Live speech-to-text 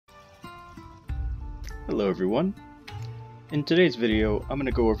Hello everyone. In today's video, I'm going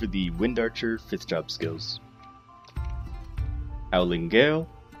to go over the Wind Archer 5th job skills. Howling Gale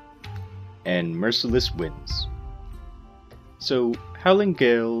and Merciless Winds. So, Howling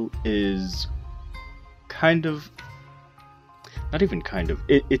Gale is kind of... not even kind of,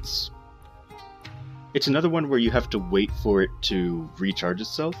 it's another one where you have to wait for it to recharge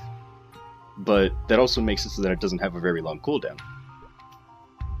itself, but that also makes it so that it doesn't have a very long cooldown.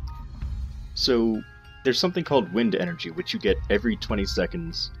 So, there's something called wind energy, which you get every 20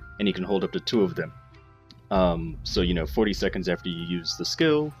 seconds, and you can hold up to 2 of them. So, 40 seconds after you use the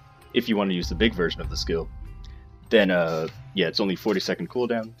skill, if you want to use the big version of the skill, then, yeah, it's only 40-second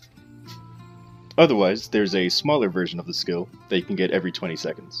cooldown. Otherwise, there's a smaller version of the skill that you can get every 20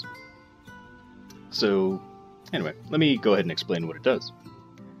 seconds. So, anyway, let me go ahead and explain what it does.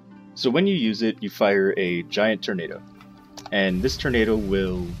 So when you use it, you fire a giant tornado, and this tornado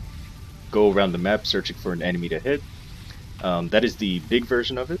will go around the map searching for an enemy to hit. That is the big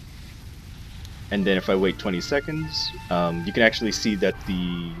version of it. And then if I wait 20 seconds, you can actually see that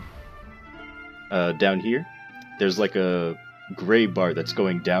the down here, there's like a gray bar that's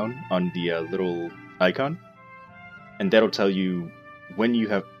going down on the little icon, and that'll tell you when you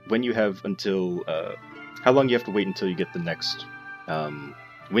have until how long you have to wait until you get the next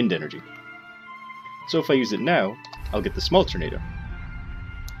wind energy. So if I use it now, I'll get the small tornado.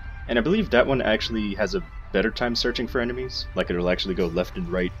 And I believe that one actually has a better time searching for enemies, like it'll actually go left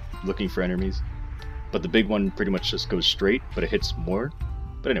and right looking for enemies. But the big one pretty much just goes straight, but it hits more.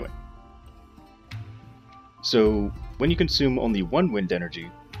 But anyway. So, when you consume only 1 wind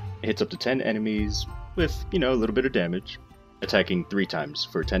energy, it hits up to 10 enemies with, a little bit of damage, attacking 3 times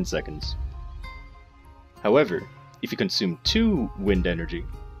for 10 seconds. However, if you consume 2 wind energy,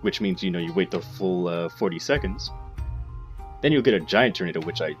 which means, you wait the full 40 seconds, then you'll get a giant tornado,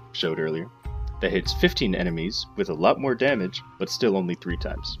 which I showed earlier, that hits 15 enemies with a lot more damage, but still only 3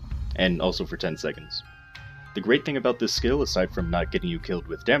 times, and also for 10 seconds. The great thing about this skill, aside from not getting you killed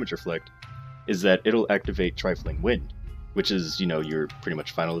with damage reflect, is that it'll activate Trifling Wind, which is, your pretty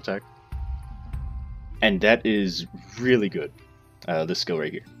much final attack. And that is really good, this skill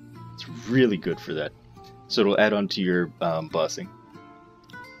right here. It's really good for that. So it'll add on to your bossing.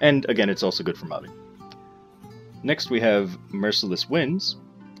 And again, it's also good for mobbing. Next we have Merciless Winds,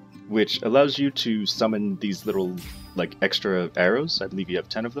 which allows you to summon these little, extra arrows. I believe you have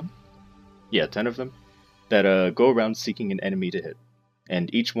 10 of them. Yeah, 10 of them. That go around seeking an enemy to hit.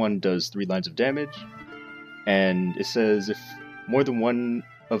 And each one does 3 lines of damage. And it says if more than one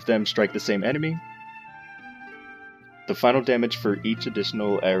of them strike the same enemy, the final damage for each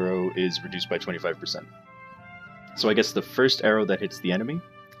additional arrow is reduced by 25%. So I guess the first arrow that hits the enemy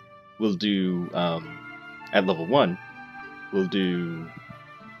will do... at level 1, will do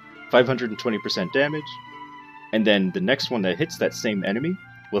 520% damage, and then the next one that hits that same enemy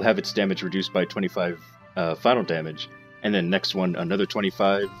will have its damage reduced by 25 final damage, and then next one another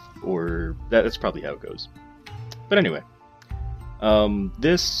 25, or that's probably how it goes. But anyway,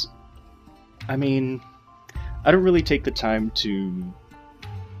 this, I don't really take the time to,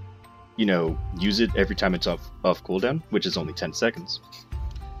 use it every time it's off cooldown, which is only 10 seconds.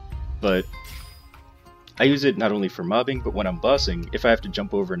 But I use it not only for mobbing, but when I'm bossing, if I have to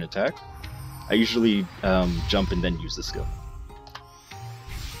jump over an attack, I usually jump and then use the skill.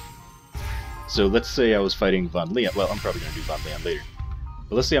 So let's say I was fighting Von Leon. Well, I'm probably going to do Von Leon later.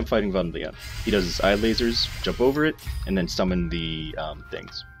 But let's say I'm fighting Von Leon. He does his eye lasers, jump over it, and then summon the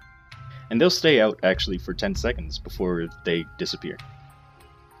things. And they'll stay out, actually, for 10 seconds before they disappear.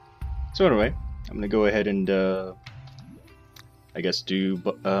 So anyway, I'm going to go ahead and... I guess do,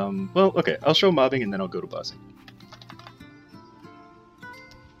 well, okay, I'll show mobbing and then I'll go to bossing.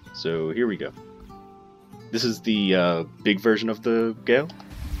 So here we go. This is the big version of the Gale.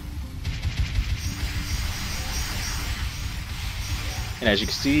 And as you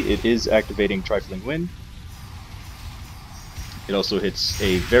can see, it is activating Trifling Wind. It also hits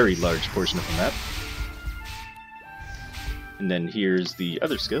a very large portion of the map. And then here's the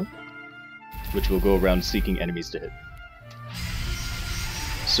other skill, which will go around seeking enemies to hit.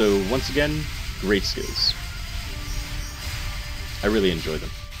 So, once again, great skills. I really enjoy them.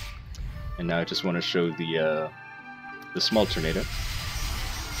 And now I just want to show the small tornado.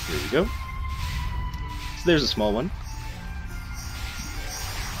 Here we go. So there's a small one.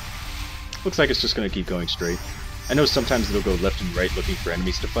 Looks like it's just going to keep going straight. I know sometimes it'll go left and right looking for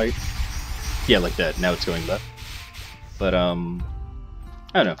enemies to fight. Yeah, like that. Now it's going left. But, I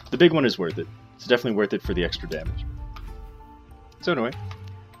don't know. The big one is worth it. It's definitely worth it for the extra damage. So anyway,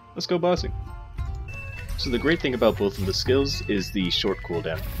 let's go bossing. So the great thing about both of the skills is the short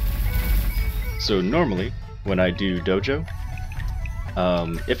cooldown. So normally, when I do dojo,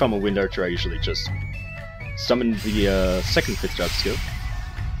 if I'm a wind archer, I usually just summon the second 5th job skill,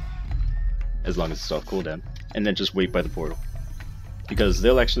 as long as it's off cooldown, and then just wait by the portal. Because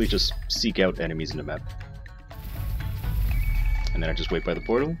they'll actually just seek out enemies in the map. And then I just wait by the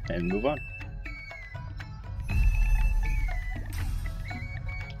portal and move on.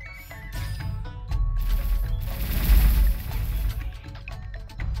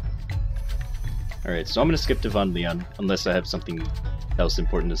 Alright, so I'm going to skip to Von Leon, unless I have something else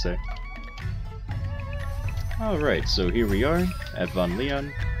important to say. Alright, so here we are at Von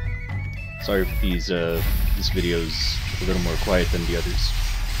Leon. Sorry if this video's a little more quiet than the others.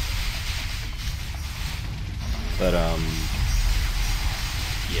 But,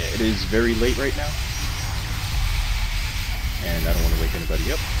 yeah, it is very late right now. And I don't want to wake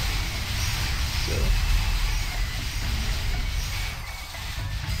anybody up. So...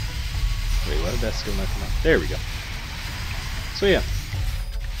 Wait, why did that skill not come out? There we go. So yeah.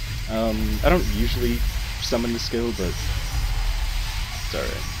 I don't usually summon the skill, but it's alright.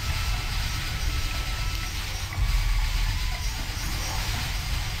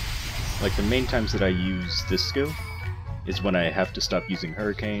 Like, the main times that I use this skill is when I have to stop using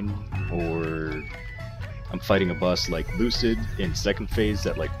Hurricane, or I'm fighting a boss like Lucid in 2nd phase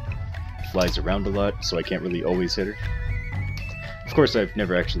that, like, flies around a lot, so I can't really always hit her. Of course, I've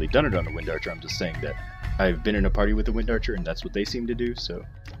never actually done it on a Wind Archer, I'm just saying that I've been in a party with a Wind Archer and that's what they seem to do, so...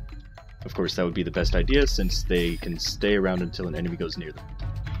 Of course, that would be the best idea, since they can stay around until an enemy goes near them.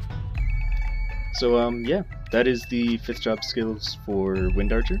 So, yeah, that is the 5th job skills for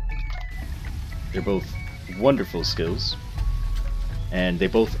Wind Archer. They're both wonderful skills, and they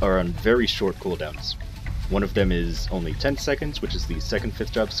both are on very short cooldowns. One of them is only 10 seconds, which is the second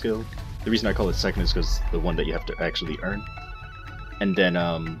 5th job skill. The reason I call it second is because the one that you have to actually earn. And then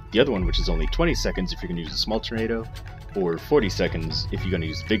the other one, which is only 20 seconds if you're going to use a small tornado, or 40 seconds if you're going to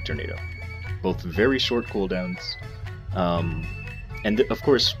use big tornado. Both very short cooldowns. And of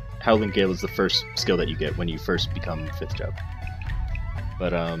course, Howling Gale is the first skill that you get when you first become 5th job.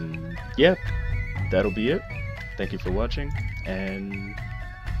 But yeah, that'll be it. Thank you for watching, and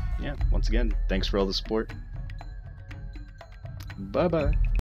yeah, once again, thanks for all the support. Bye bye.